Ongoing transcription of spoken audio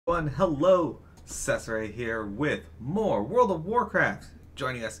everyone, hello! Cesare here with more World of Warcraft.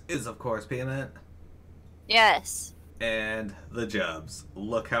 Joining us is, of course, Peanut. Yes. And the Jubs.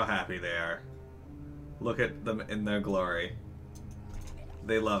 Look how happy they are. Look at them in their glory.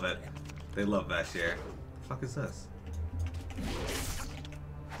 They love it. They love Vashj'ir. The fuck is this?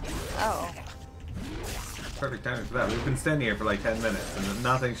 Oh. Perfect timing for that. We've been standing here for like 10 minutes and then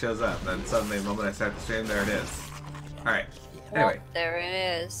nothing shows up. And suddenly, the moment I start the stream, there it is. Alright. Anyway. Well, there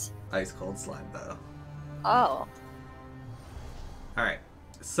it is. Ice cold slime, though. Oh. Alright.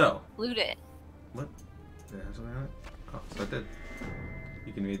 So. Loot it. What? Did I have something on it? Oh, so it did.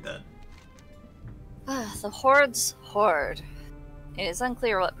 You can read that. The Horde's Horde. It is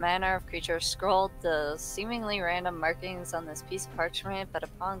unclear what manner of creature scrawled the seemingly random markings on this piece of parchment, but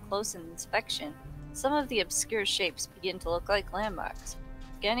upon close inspection, some of the obscure shapes begin to look like landmarks.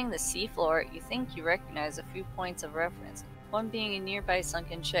 Scanning the seafloor, you think you recognize a few points of reference, one being a nearby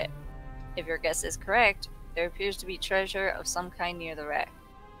sunken ship. If your guess is correct, there appears to be treasure of some kind near the wreck.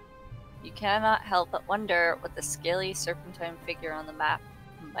 You cannot help but wonder what the scaly serpentine figure on the map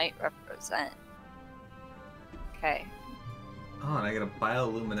might represent. Okay. Oh, and I get a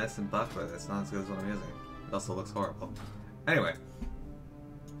bioluminescent buff, but it's not as good as what I'm using. It also looks horrible. Anyway,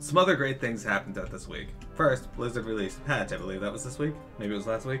 some other great things happened out this week. First, Blizzard released a patch, I believe that was this week? Maybe it was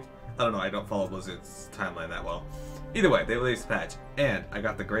last week? I don't know, I don't follow Blizzard's timeline that well. Either way, they released a patch, and I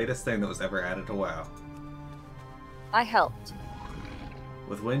got the greatest thing that was ever added to WoW. I helped.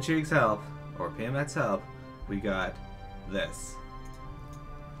 With Windshriek's help, or PMX's help, we got this.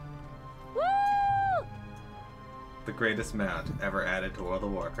 Woo! The greatest mount ever added to World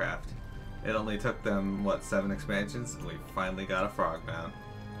of Warcraft. It only took them, what, 7 expansions, and we finally got a frog mount.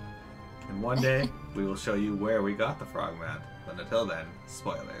 And one day, we will show you where we got the frog mount. But until then,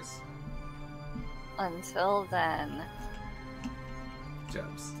 spoilers. Until then.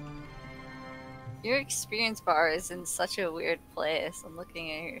 Jumps. Your experience bar is in such a weird place. I'm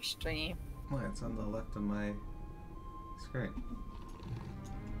looking at your stream. Why, it's on the left of my screen.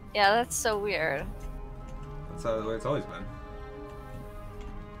 Yeah, that's so weird. That's how it's always been.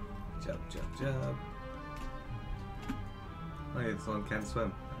 Jump, jump, jump. Look, this one can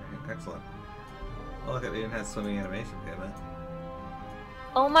swim. Alright, excellent. Oh, look, it even has swimming animation, damn it.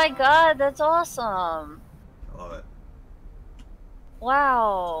 Oh my god, that's awesome! I love it.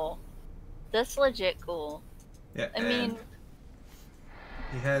 Wow. That's legit cool. Yeah, I mean...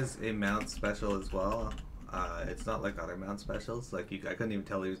 he has a mount special as well. It's not like other mount specials. Like, I couldn't even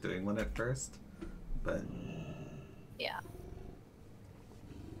tell he was doing one at first. But... yeah.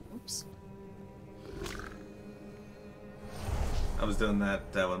 Oops. I was doing that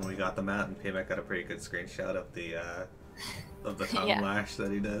when we got the mount, and Payback got a pretty good screenshot of the tongue Yeah. lash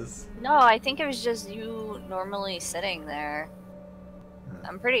that he does. No, I think it was just you normally sitting there.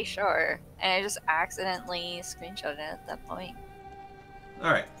 I'm pretty sure. And I just accidentally screenshotted it at that point.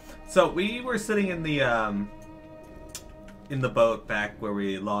 Alright, so we were sitting in the boat back where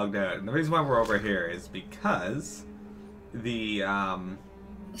we logged out, and the reason why we're over here is because the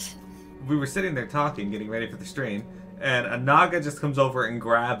we were sitting there talking, getting ready for the stream, and a Naga just comes over and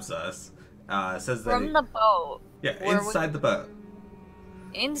grabs us. Says that From the boat. yeah, inside the boat.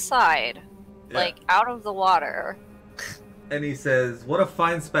 Inside. Yeah. Like, out of the water. And he says, "What a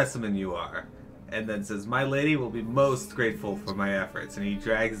fine specimen you are." And then says, "My lady will be most grateful for my efforts." And he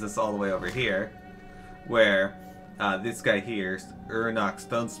drags us all the way over here, where this guy here, Urnak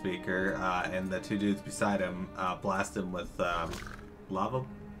Stonespeaker, and the two dudes beside him blast him with lava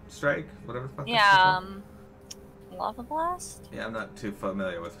strike, whatever the fuck. Yeah, Lava Blast? Yeah, I'm not too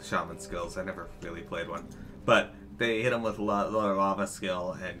familiar with shaman skills. I never really played one, but they hit him with lava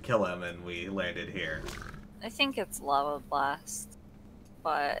skill and kill him, and we landed here. I think it's Lava Blast,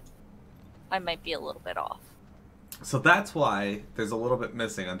 but I might be a little bit off. So that's why there's a little bit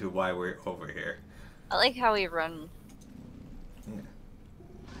missing onto why we're over here. I like how we run. Yeah.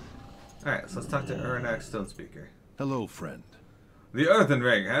 Alright, so let's talk to Urnak Stonespeaker. Hello, friend. The Earthen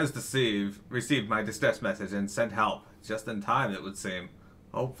Ring has received my distress message and sent help. Just in time, it would seem.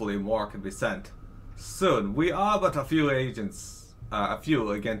 Hopefully more can be sent. Soon. We are but a few agents. A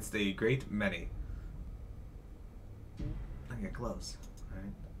few against a great many. I get close.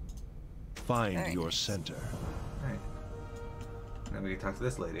 Alright. Find your center. Alright. Now we can talk to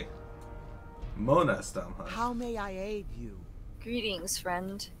this lady. Mona Stomhush. How may I aid you? Greetings,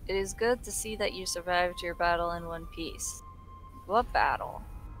 friend. It is good to see that you survived your battle in one piece. What battle?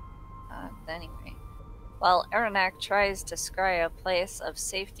 Anyway. While Aranak tries to scry a place of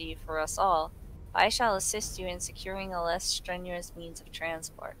safety for us all, I shall assist you in securing a less strenuous means of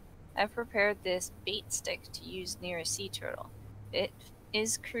transport. I've prepared this bait stick to use near a sea turtle. It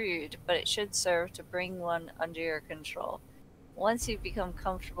is crude, but it should serve to bring one under your control. Once you become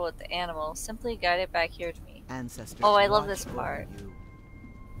comfortable with the animal, simply guide it back here to me. Ancestors Oh, I love watch this over part. you.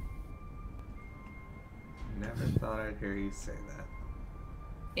 Never thought I'd hear you say that.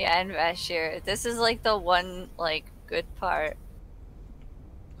 Yeah, and Vashj'ir. This is like the one, like, good part.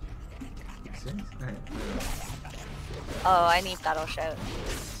 Serious? Alright. Oh, I need battle shout.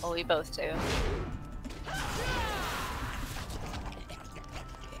 Well, we both do.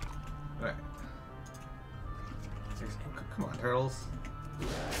 Alright. Come on, turtles.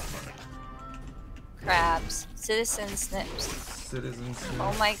 Crabs. Citizen snips. Citizens.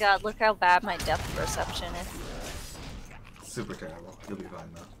 Oh my god, look how bad my depth perception is. Super terrible. You'll be fine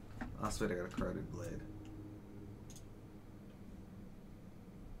though. Also, I got a corroded blade.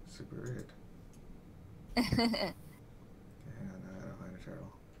 Super weird. Okay, hang on, I gotta find a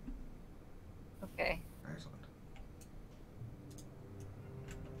turtle. Okay. There's one.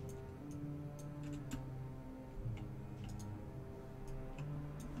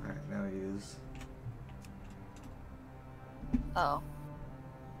 Alright, now we use. Oh.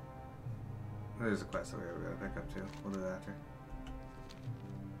 There's a quest over here we gotta pick up too. We'll do that after.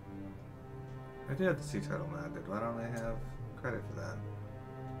 I do have the sea turtle mounted. Why don't I have credit for that?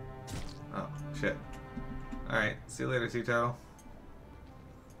 Oh, shit. Alright, see you later, sea turtle.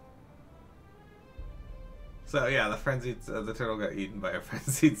 So yeah, the frenzied the turtle got eaten by a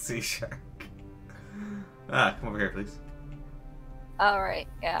frenzied sea shark. Ah, come over here, please. Alright,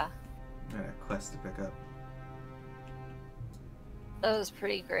 yeah. Alright, quest to pick up. That was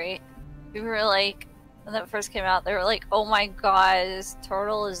pretty great. We were like, when that first came out, they were like, oh my god, this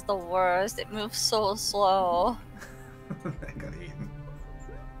turtle is the worst. It moves so slow. I got eaten.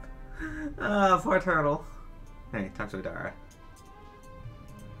 Ah, poor turtle. Hey, talk to Adara.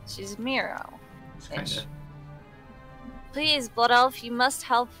 She's Miro. Kinda. Please, Blood Elf, you must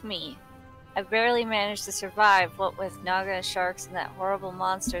help me. I barely managed to survive, what with Naga sharks and that horrible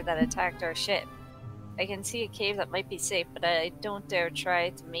monster that attacked our ship. I can see a cave that might be safe, but I don't dare try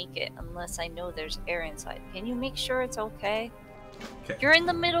to make it unless I know there's air inside. Can you make sure it's okay? Okay. You're in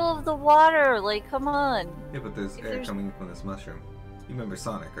the middle of the water, like, come on. Yeah, but there's air coming from this mushroom. You remember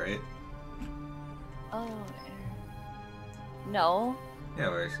Sonic, right? Oh, air. No. Yeah,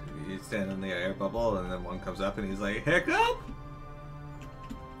 where you stand in the air bubble and then one comes up and he's like, hiccup!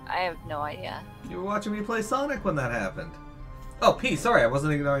 I have no idea. You were watching me play Sonic when that happened. Oh, P, sorry, I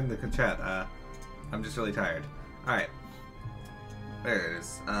wasn't ignoring the chat. I'm just really tired. Alright. There it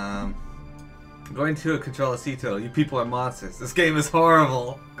is. I'm going to control a sea turtle. You people are monsters. This game is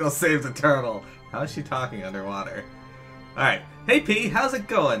horrible. Go save the turtle. How is she talking underwater? Alright. Hey P, how's it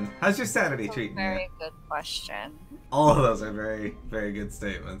going? How's your Saturday treating you? Very good question. All of those are very, very good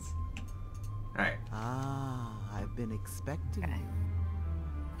statements. Alright. Ah, I've been expecting you.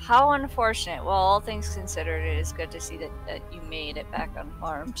 How unfortunate. Well, all things considered, it is good to see that you made it back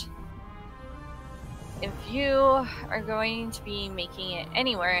unharmed. If you are going to be making it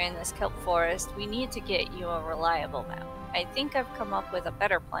anywhere in this kelp forest, we need to get you a reliable mount. I think I've come up with a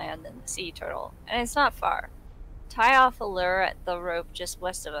better plan than the sea turtle, and it's not far. Tie off a lure at the rope just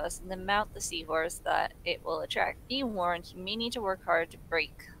west of us, and then mount the seahorse that it will attract. Be warned, you may need to work hard to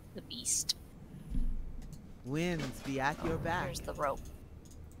break the beast. Winds be at your back. Here's the rope.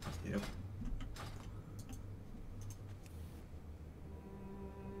 Yep.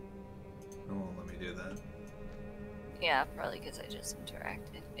 It won't let me do that. Yeah, probably because I just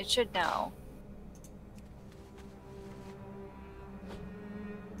interacted. It should know.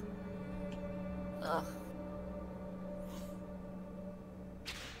 Ugh.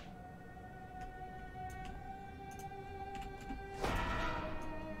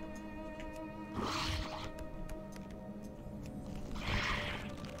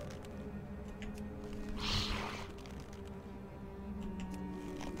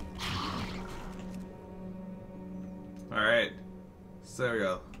 Alright. So there we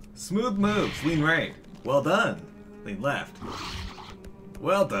go. Smooth moves. Lean right. Well done. Lean left.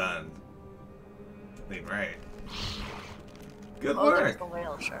 Well done. Lean right. Good Oh, there's work. the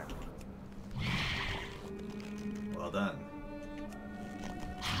whale shark. Well done.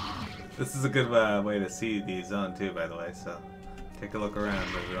 This is a good way to see the zone too, by the way, so take a look around,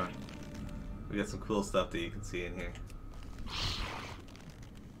 everyone. We got some cool stuff that you can see in here.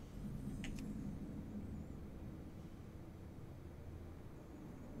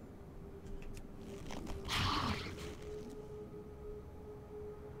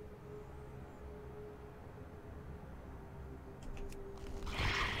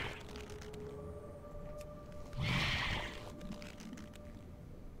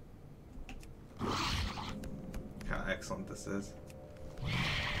 How excellent this is.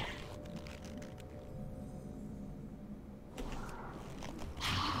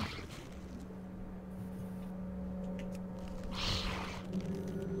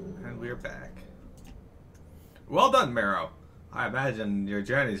 we're back. Well done, Mearow. I imagine your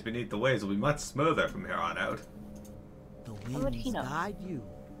journeys beneath the waves will be much smoother from here on out. The How would he winds know? guide you.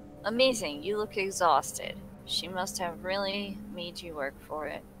 Amazing, you look exhausted. She must have really made you work for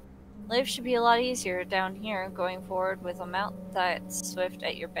it. Life should be a lot easier down here going forward with a mount that's swift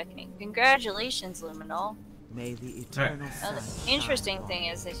at your beckoning. Congratulations, Luminol. May the eternal Now, sun the interesting shine thing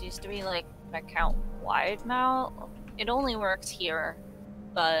on is this used to be like an account-wide mount. It only works here,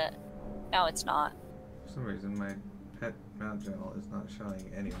 but now it's not. For some reason, my pet mount journal is not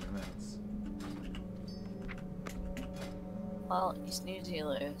showing any of my mounts. Well, you snooze, you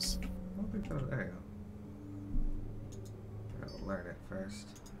lose. I don't think that. There you go. Gotta learn it first.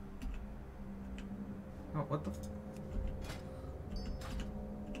 Oh, what the?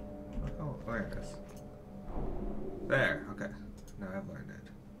 Oh, there it is. There. Okay. Now I've learned it.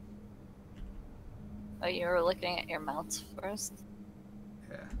 Oh, you were looking at your mounts first?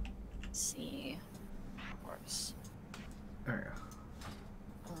 Yeah. Seahorse. There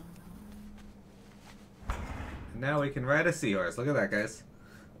we go. And now we can ride a seahorse. Look at that, guys.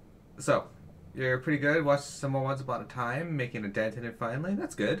 So, you're pretty good. Watched some more Once Upon a Time, making a dent in it finally.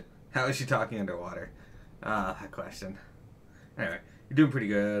 That's good. How is she talking underwater? That question. Anyway, you're doing pretty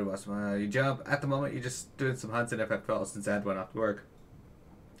good. Watch my. You jump. At the moment, you're just doing some hunts in FF12 since Ed went off to work.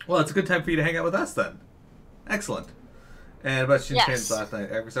 Well, it's a good time for you to hang out with us then. Excellent. And about Shinken's last night.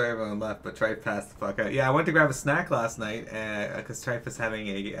 Sorry everyone left, but Trife passed the fuck out. Yeah, I went to grab a snack last night because Trife was having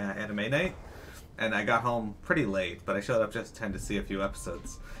a anime night. And I got home pretty late, but I showed up just in time to see a few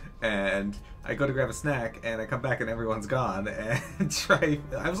episodes. And I go to grab a snack, and I come back and everyone's gone. And Trife,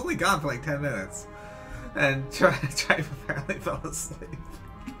 I was only gone for like 10 minutes. And Trife apparently fell asleep.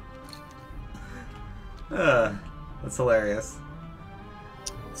 That's hilarious.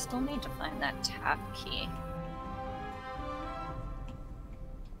 Still need to find that tab key.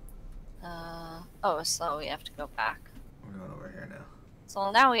 Oh, so we have to go back. We're going over here now. So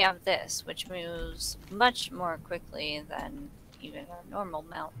now we have this, which moves much more quickly than even our normal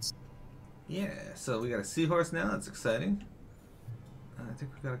mounts. Yeah, so we got a seahorse now. That's exciting. I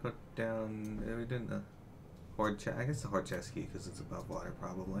think we gotta go down. Are we doing the horde chest? I guess the horde chest key because it's above water,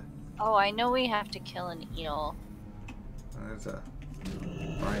 probably. Oh, I know we have to kill an eel. There's a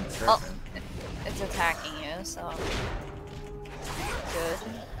flying Oh, serpent. it's attacking you, so good.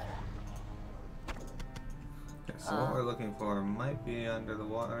 Okay, so what we're looking for might be under the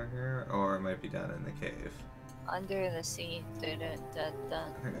water here, or it might be down in the cave. Under the sea. Da, da, da, da.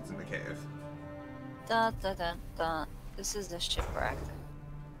 I think it's in the cave. Da, da, da, da. This is the shipwreck.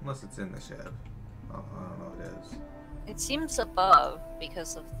 Unless it's in the ship. Oh, I don't know what it is. It seems above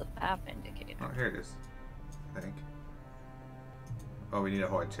because of the map indicator. Oh, here it is. I think. Oh, we need a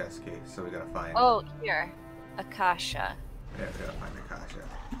horde chest key, so we gotta find. Oh, here. Akasha. Yeah, we gotta find Akasha.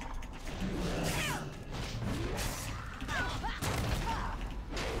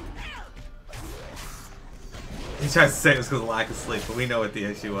 He tries to say it was because of lack of sleep, but we know what the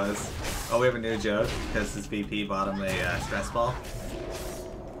issue was. Oh, we have a new joke because his VP bought him a stress ball.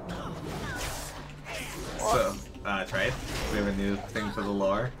 So, right? We have a new thing for the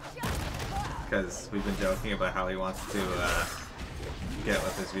lore because we've been joking about how he wants to get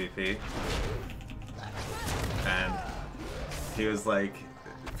with his VP, and he was like,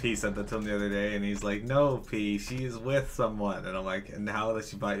 P said that to him the other day, and he's like, "No, P, she is with someone." And I'm like, "And now that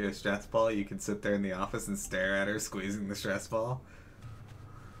she bought you a stress ball, you can sit there in the office and stare at her squeezing the stress ball."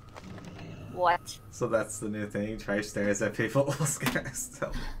 What? So that's the new thing. Trish stares at people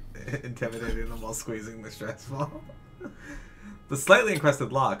while intimidating them while squeezing the stress ball. The slightly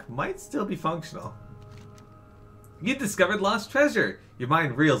encrusted lock might still be functional. You discovered lost treasure! Your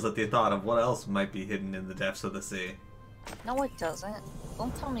mind reels at the thought of what else might be hidden in the depths of the sea. No, it doesn't.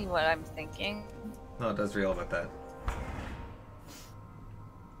 Don't tell me what I'm thinking. No, it does reel about that.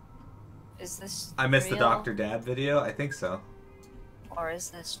 Is this I missed the real? Dr. Dad video? I think so. Or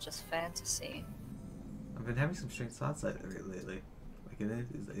is this just fantasy? I've been having some strange thoughts lately. Like,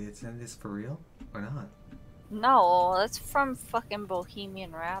 is this for real? Or not? No, that's from fucking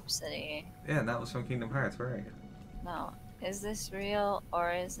Bohemian Rhapsody. Yeah, and that was from Kingdom Hearts. Where are you? No. Is this real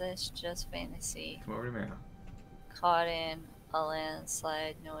or is this just fantasy? Come over to Mearow. Caught in a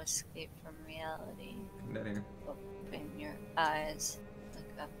landslide, no escape from reality. Come down here. Open your eyes,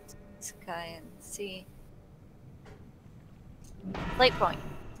 look up to the sky and see. Light point.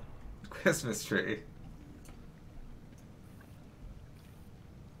 Christmas tree.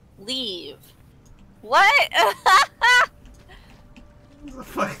 Leave. What? There's a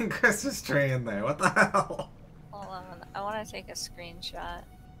fucking Christmas tree in there. What the hell? Hold on, I want to take a screenshot.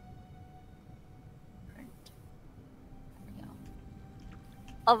 There we go.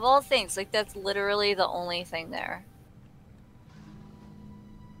 Of all things, like, that's literally the only thing there.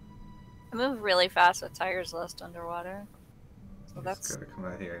 I move really fast with tires left underwater. So I'm that's... just gonna come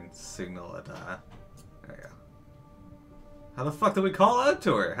out here and signal it, there you go. How the fuck did we call out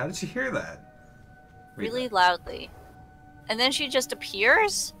to her? How did she hear that? Really loudly. And then she just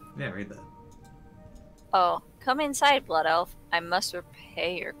appears? Yeah, read that. Oh, come inside, Blood Elf. I must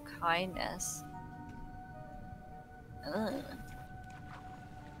repay your kindness. Ugh.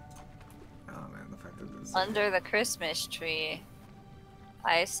 Oh man, the fact that this... Under the Christmas tree,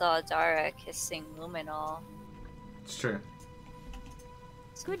 I saw Dara kissing Luminol. It's true.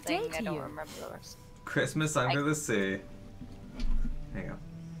 Good day Something to I don't you. remember the rest. Christmas under the sea. There you go.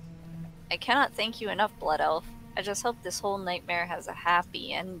 I cannot thank you enough, Blood Elf. I just hope this whole nightmare has a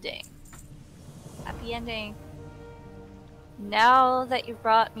happy ending. Happy ending. Now that you've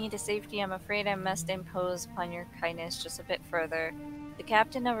brought me to safety, I'm afraid I must impose upon your kindness just a bit further. The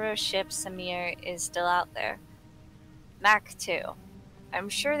captain of our ship, Samir, is still out there. Mac, too. I'm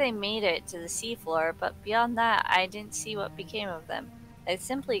sure they made it to the seafloor, but beyond that, I didn't see what became of them. I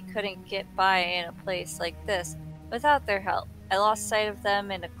simply couldn't get by in a place like this without their help. I lost sight of them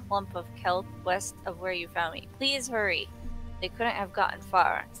in a clump of kelp west of where you found me. Please hurry. They couldn't have gotten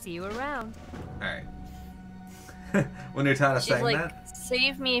far. See you around. Alright. When you're tired of She's saying like, that?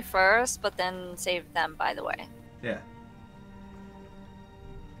 save me first, but then save them, by the way. Yeah.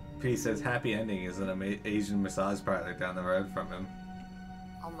 P says happy ending is an Asian massage parlor down the road from him.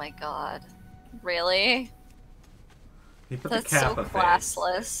 Oh my god. Really? He put That's the so Kappa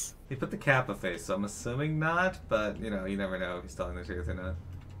classless. face. He put the Kappa face, so I'm assuming not, but you know, you never know if he's telling the truth or not.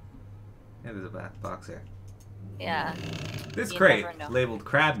 Yeah, there's a back box here. Yeah. This You crate, never know. labeled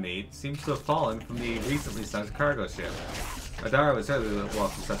crab meat, seems to have fallen from the recently sunk cargo ship. Adara was certainly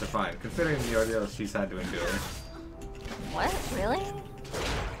welcome such a find, considering the ordeal she's had to endure. What? Really?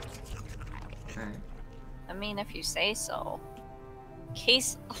 Alright. I mean, if you say so.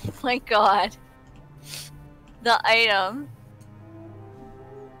 Case. Oh my god. The item.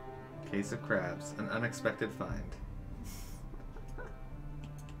 Case of crabs, an unexpected find.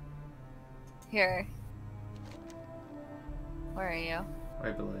 Here. Where are you?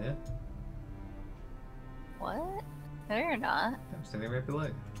 Right below you. What? No, you're not. I'm standing right below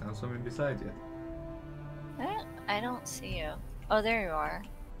you. I'm swimming beside you. I don't see you. Oh, there you are.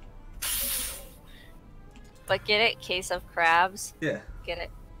 But get it? Case of crabs? Yeah, Get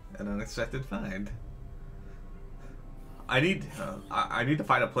it? an unexpected find. I need to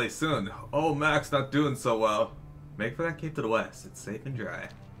find a place soon. Oh, Mac's not doing so well. Make for that cave to the west. It's safe and dry.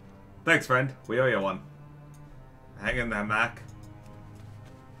 Thanks, friend. We owe you one. Hang in there, Mac.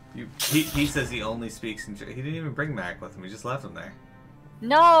 He says he only speaks in... He didn't even bring Mac with him. He just left him there.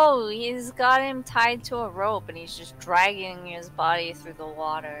 No! He's got him tied to a rope and he's just dragging his body through the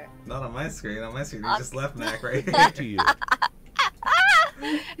water. Not on my screen. On my screen, he just left Mac right Good here. to you.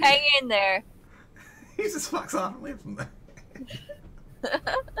 Hang in there. He just fucks off and leaves him there.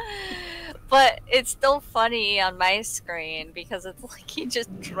 But it's still funny on my screen because it's like he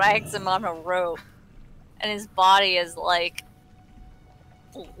just drags him on a rope and his body is like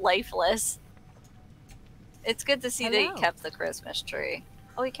lifeless. It's good to see that he Hello. kept the Christmas tree.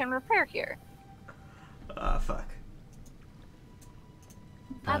 Oh, we can repair here. Ah, fuck.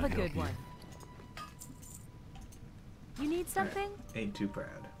 Have a I'll good help you. one. You need something? Ain't too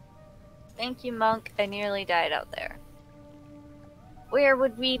proud. Thank you, Monk. I nearly died out there. Where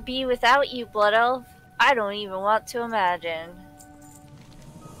would we be without you, Blood Elf? I don't even want to imagine.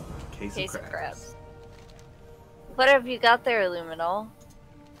 Case of crabs. What have you got there, Luminol?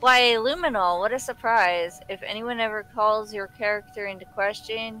 Why, Luminol, what a surprise. If anyone ever calls your character into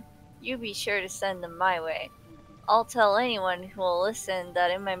question, you be sure to send them my way. I'll tell anyone who will listen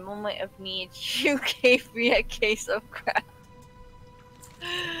that in my moment of need, you gave me a case of crab.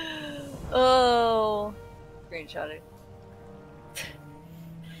 Oh. Screenshot it.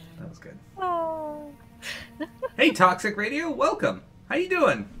 That was good. Oh. Hey, Toxic Radio, welcome. How you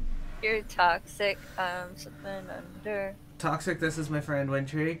doing? You're toxic. I'm something under. Toxic, this is my friend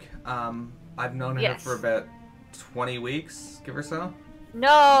Wintrigue. I've known her Yes. for about 20 weeks, give or so.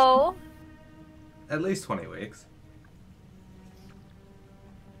 No! At least 20 weeks.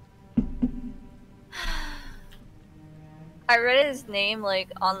 I read his name, like,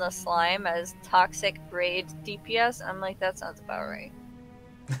 on the slime as Toxic Raid DPS, and I'm like, that sounds about right.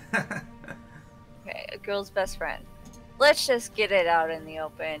 Okay, a girl's best friend. Let's just get it out in the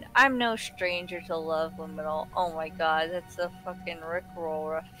open. I'm no stranger to love liminal. Oh my god, that's a fucking Rickroll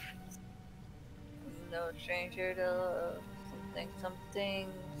reference. No stranger to love something, something,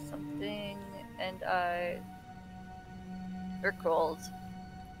 something, and I... Rickrolled.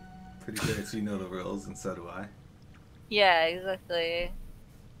 Pretty sure you know the rules, and so do I. Yeah, exactly.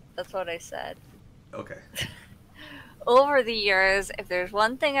 That's what I said. Okay. Over the years, if there's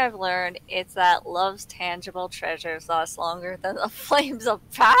one thing I've learned, it's that love's tangible treasures last longer than the flames of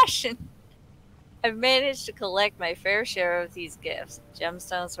passion. I've managed to collect my fair share of these gifts,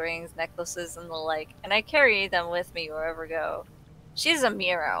 gemstones, rings, necklaces, and the like, and I carry them with me wherever I go. She's a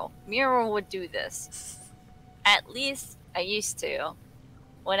Miro. Miro would do this. At least, I used to.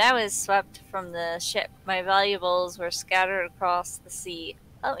 When I was swept from the ship, my valuables were scattered across the sea.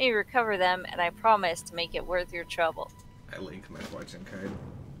 Help me recover them, and I promise to make it worth your trouble. I link my fortune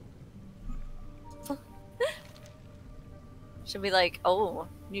card. Should be like, oh,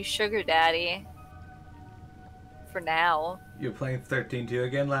 new sugar daddy. For now. You were playing 13-2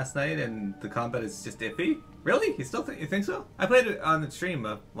 again last night, and the combat is just iffy? Really? You still you think so? I played it on the stream,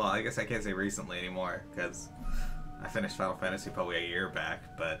 well, I guess I can't say recently anymore, because I finished Final Fantasy probably a year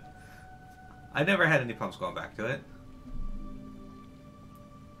back, but I never had any problems going back to it.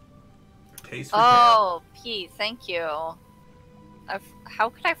 Taste for Oh, P, thank you. How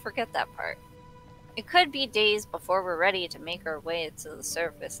could I forget that part? It could be days before we're ready to make our way to the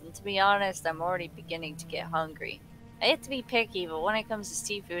surface, and to be honest, I'm already beginning to get hungry. I hate to be picky, but when it comes to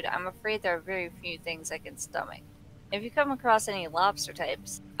seafood, I'm afraid there are very few things I can stomach. If you come across any lobster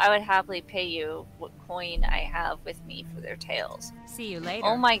types, I would happily pay you what coin I have with me for their tails. See you later.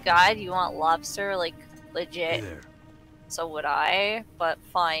 Oh my god, you want lobster? Like, legit. Hey there. So would I, but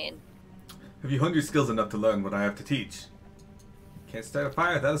fine. Have you honed your skills enough to learn what I have to teach? Can't start a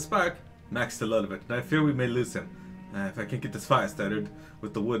fire without a spark. Max still out of it, and I fear we may lose him. If I can't get this fire started,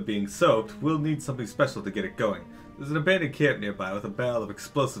 with the wood being soaked, we'll need something special to get it going. There's an abandoned camp nearby with a barrel of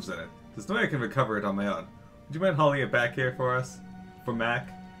explosives in it. There's no way I can recover it on my own. Would you mind hauling it back here for us? For Mac?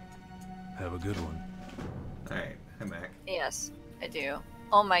 Have a good one. Alright, hi Mac. Yes, I do.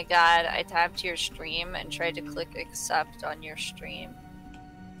 Oh my god, I tapped your stream and tried to click accept on your stream.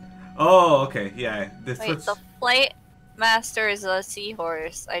 Oh, okay, yeah. This Wait, the flight master is a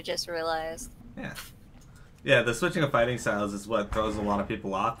seahorse, I just realized. Yeah. Yeah, the switching of fighting styles is what throws a lot of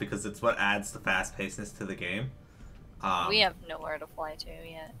people off because it's what adds the fast-pacedness to the game. We have nowhere to fly to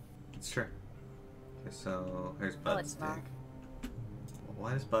yet. It's true. Okay, so here's Bud's it's not. dig.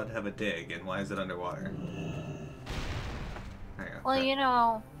 Why does Bud have a dig and why is it underwater? There you go. Well, you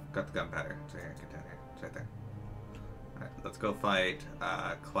know... Got the gunpowder. It's right here, container. It's right there. Alright, let's go fight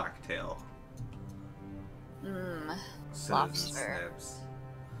Clacktail. Lobster. Snips.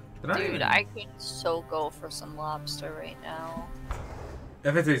 Dude, I could so go for some lobster right now.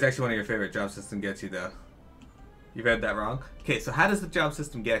 FF3 is actually one of your favorite job system gets you, though. You read that wrong? Okay, so how does the job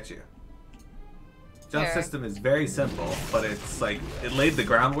system get you? Job Here. system is very simple, but it's like, it laid the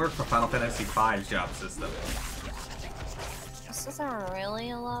groundwork for Final Fantasy V's job system. This isn't really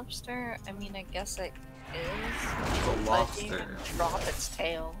a lobster. I mean, I guess it is. It's a But it lobster. didn't drop its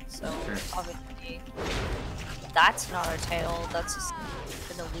tail, so Sure. obviously that's not a tail. That's just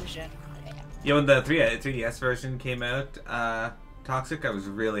an illusion. Yeah, when the 3DS version came out, Toxic, I was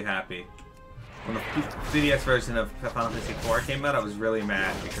really happy. When the 3DS version of Final Fantasy IV came out, I was really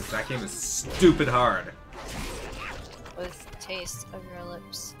mad because that game is stupid hard. With the taste of your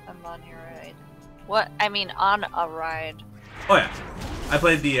lips, I'm on your ride. What? I mean, on a ride. Oh yeah, I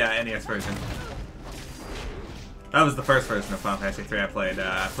played the NES version. That was the first version of Final Fantasy III I played.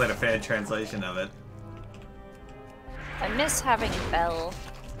 I played a fan translation of it. I miss having Belle.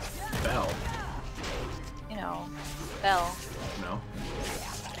 Bell? You know, Belle. No.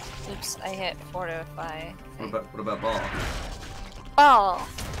 Oops, I hit fortify. What about Ball? Ball!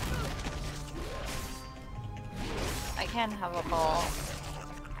 I can have a ball.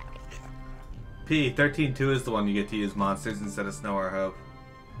 P, 13.2 is the one you get to use monsters instead of Snow or Hope.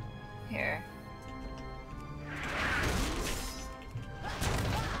 Here.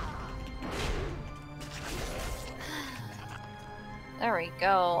 There we go.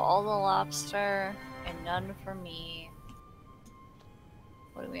 All the lobster and none for me.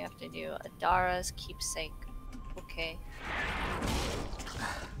 What do we have to do? Adara's keepsake. Okay.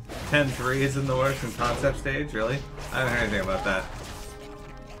 10.3 is in the works in concept stage, really? I haven't heard anything about that.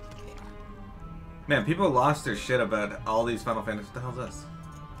 Man, people lost their shit about all these Final Fantasy. What the hell's this?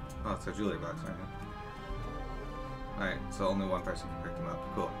 Oh, it's a jewelry box right now. Alright, so only one person can pick them up.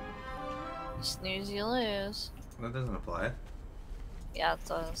 Cool. Snooze, you lose. That doesn't apply. Yeah, it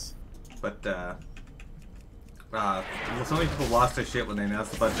does. But, so many people lost their shit when they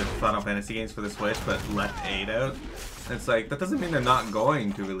announced a bunch of Final Fantasy games for the Switch, but left 8 out. And it's like, that doesn't mean they're not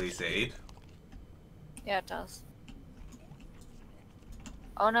going to release 8. Yeah, it does.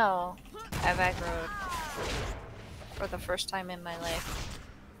 Oh no. I've aggroed. For the first time in my life.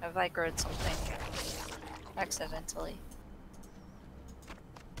 Have I read something accidentally?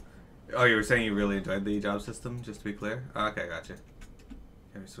 Oh, you were saying you really enjoyed the job system, just to be clear? Okay, gotcha.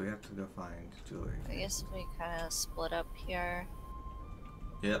 Okay, so we have to go find jewelry. I guess we kind of split up here.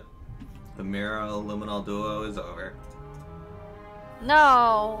 Yep. The Miro-Luminol duo is over.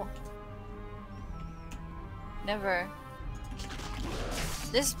 No! Never.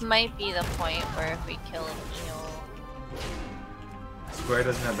 This might be the point where if we kill an eel... Square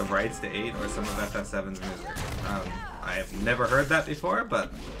doesn't have the rights to 8 or some of FF7's music. I have never heard that before,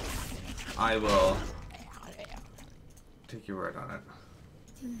 but I will take your word on it.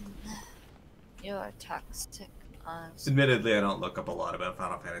 You are toxic. Admittedly, I don't look up a lot about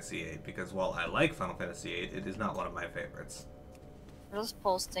Final Fantasy VIII because while I like Final Fantasy VIII, it is not one of my favorites. We're just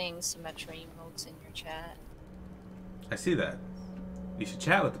posting symmetry emotes in your chat. I see that. You should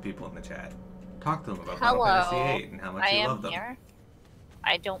chat with the people in the chat. Talk to them about Hello. Final Fantasy VIII and how much you love them. Here.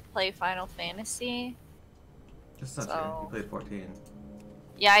 I don't play Final Fantasy. That's not true. You played 14.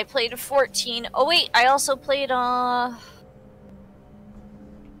 Yeah, I played 14. Oh wait, I also played fucking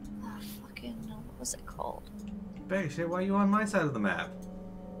what was it called? Vashj'ir, why are you on my side of the map?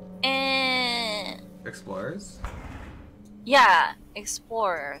 Explorers? Yeah,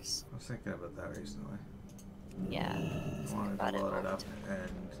 Explorers. I was thinking about that recently. Yeah. I wanted to load it up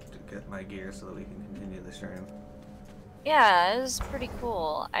and to get my gear so that we can continue the stream. Yeah, it was pretty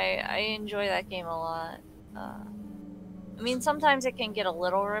cool. I enjoy that game a lot. I mean, sometimes it can get a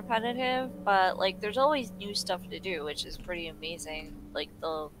little repetitive, but like there's always new stuff to do, which is pretty amazing. Like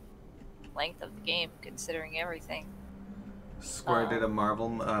the length of the game, considering everything. Square did a Marvel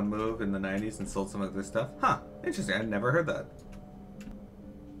move in the 90s and sold some of their stuff. Huh, interesting. I'd never heard that.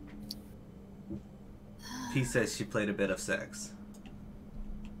 P says she played a bit of 6.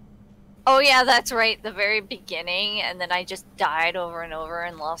 Oh yeah, that's right, the very beginning, and then I just died over and over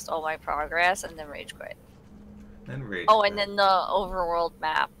and lost all my progress, and then rage quit. And rage Oh, quit. and then the overworld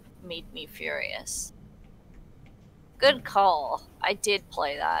map made me furious. Good call. I did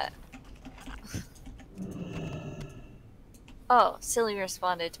play that. Oh, Silly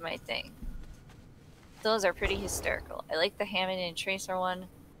responded to my thing. Those are pretty hysterical. I like the Hammond and Tracer one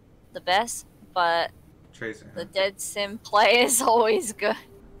the best, but Tracer. the Dead Sim play is always good.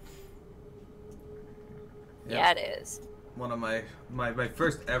 Yep. Yeah, it is. One of my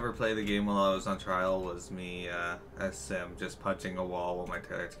first ever play the game while I was on trial was me as Sim, just punching a wall while my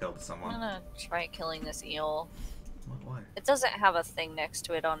turrets killed someone. I'm gonna try killing this eel. Why? It doesn't have a thing next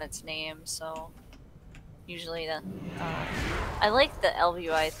to it on its name, so usually the I like the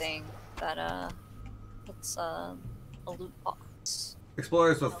LVI thing that it's a loot box.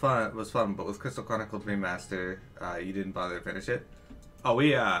 Explorers was fun, but with Crystal Chronicles Remaster, you didn't bother to finish it. Oh,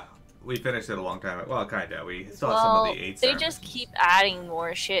 we finished it a long time ago. Well, kinda. We saw some of the 8 they stars. just keep adding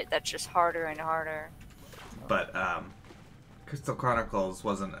more shit that's just harder and harder. But Crystal Chronicles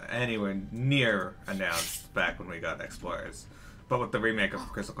wasn't anywhere near announced back when we got Explorers. But with the remake of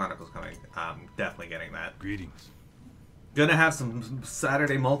Crystal Chronicles coming, I'm definitely getting that. Greetings. Gonna have some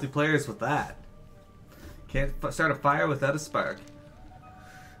Saturday multiplayers with that. Can't start a fire without a spark.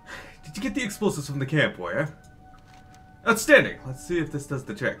 Did you get the explosives from the camp, warrior? Outstanding! Let's see if this does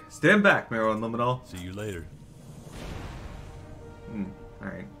the trick. Stand back, Miro and Luminol. See you later.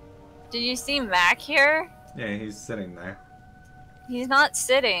 Alright. Did you see Mac here? Yeah, he's sitting there. He's not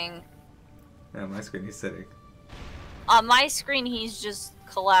sitting. Yeah, on my screen he's sitting. On my screen, he's just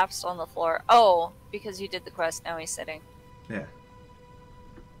collapsed on the floor. Oh, because you did the quest, now he's sitting. Yeah.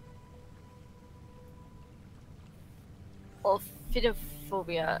 Well,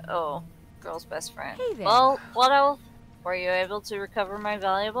 Phytophobia. Oh, girl's best friend. Hey there. Well, Blood Elf, were you able to recover my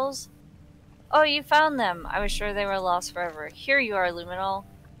valuables? Oh, you found them. I was sure they were lost forever. Here you are, Luminol.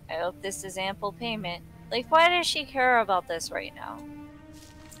 I hope this is ample payment. Like, why does she care about this right now?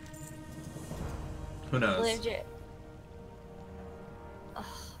 Who knows? Legit. Ugh,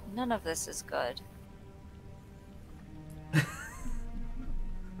 none of this is good.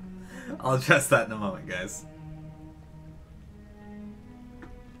 I'll address that in a moment, guys.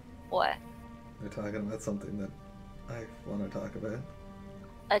 What? We're talking about something that I want to talk about.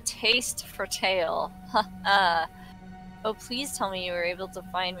 A taste for tail. Oh, please tell me you were able to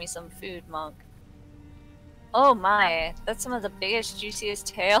find me some food, Monk. Oh my, that's some of the biggest, juiciest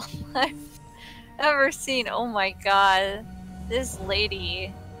tail I've ever seen. Oh my god. This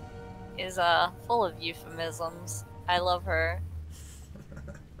lady is full of euphemisms. I love her.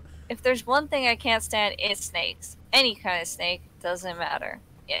 If there's one thing I can't stand, it's snakes. Any kind of snake, doesn't matter.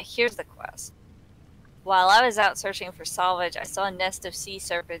 Yeah, here's the quest. While I was out searching for salvage, I saw a nest of sea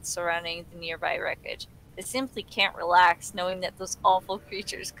serpents surrounding the nearby wreckage. I simply can't relax knowing that those awful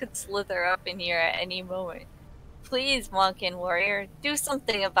creatures could slither up in here at any moment. Please, monk and warrior, do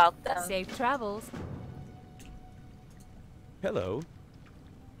something about them. Safe travels. Hello.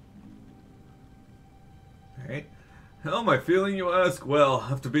 Alright. How am I feeling, you ask? Well,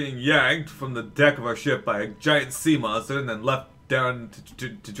 after being yanked from the deck of our ship by a giant sea monster and then left down to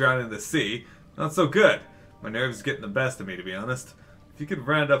drown in the sea, not so good. My nerves are getting the best of me, to be honest. If you could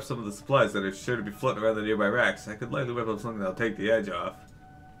round up some of the supplies that are sure to be floating around the nearby wrecks, I could likely whip up something that'll take the edge off.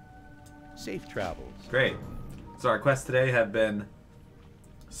 Safe travels. Great. So our quests today have been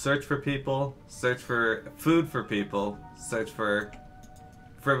search for people, search for food for people, search for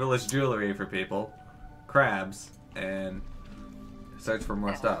frivolous jewelry for people, crabs, and search for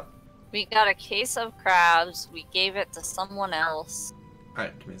more stuff. We got a case of crabs. We gave it to someone else.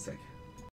 Alright, give me a sec.